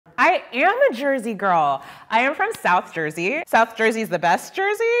I am a Jersey girl. I am from South Jersey. South Jersey's the best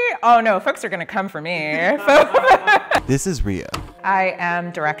Jersey. Oh no, folks are gonna come for me. This is Rhea. I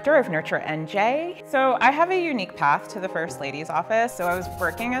am director of Nurture NJ. So I have a unique path to the First Lady's office. So I was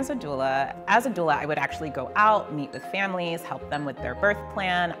working as a doula. As a doula, I would actually go out, meet with families, help them with their birth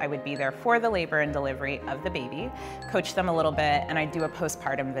plan. I would be there for the labor and delivery of the baby, coach them a little bit, and I'd do a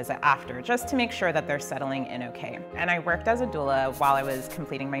postpartum visit after, just to make sure that they're settling in okay. And I worked as a doula while I was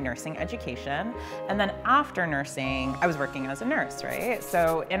completing my nursing education. And then after nursing, I was working as a nurse, right?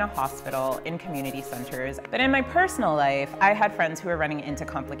 So in a hospital, in community centers. But in my personal life, I had friends who were running into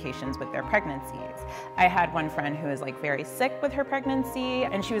complications with their pregnancies. I had one friend who was very sick with her pregnancy,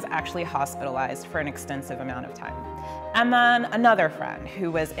 and she was actually hospitalized for an extensive amount of time. And then another friend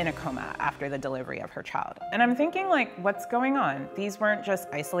who was in a coma after the delivery of her child. And I'm thinking, what's going on? These weren't just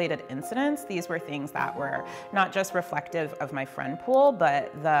isolated incidents. These were things that were not just reflective of my friend pool,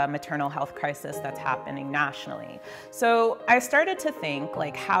 but the maternal health crisis that's happening nationally. So I started to think,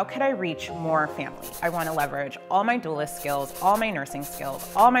 how could I reach more families? I want to leverage all my doula skills, all my nursing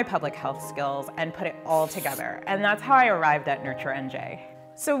skills, all my public health skills, and put it all together. And that's how I arrived at Nurture NJ.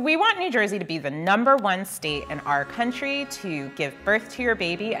 So we want New Jersey to be the #1 state in our country to give birth to your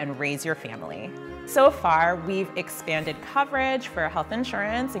baby and raise your family. So far, we've expanded coverage for health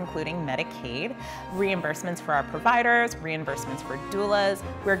insurance, including Medicaid, reimbursements for our providers, reimbursements for doulas.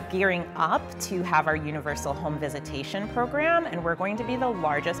 We're gearing up to have our universal home visitation program, and we're going to be the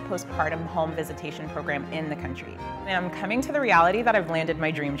largest postpartum home visitation program in the country. And I'm coming to the reality that I've landed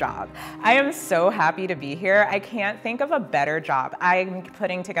my dream job. I am so happy to be here. I can't think of a better job. I'm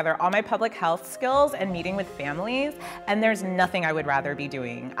putting together all my public health skills and meeting with families, and there's nothing I would rather be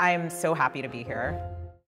doing. I'm so happy to be here.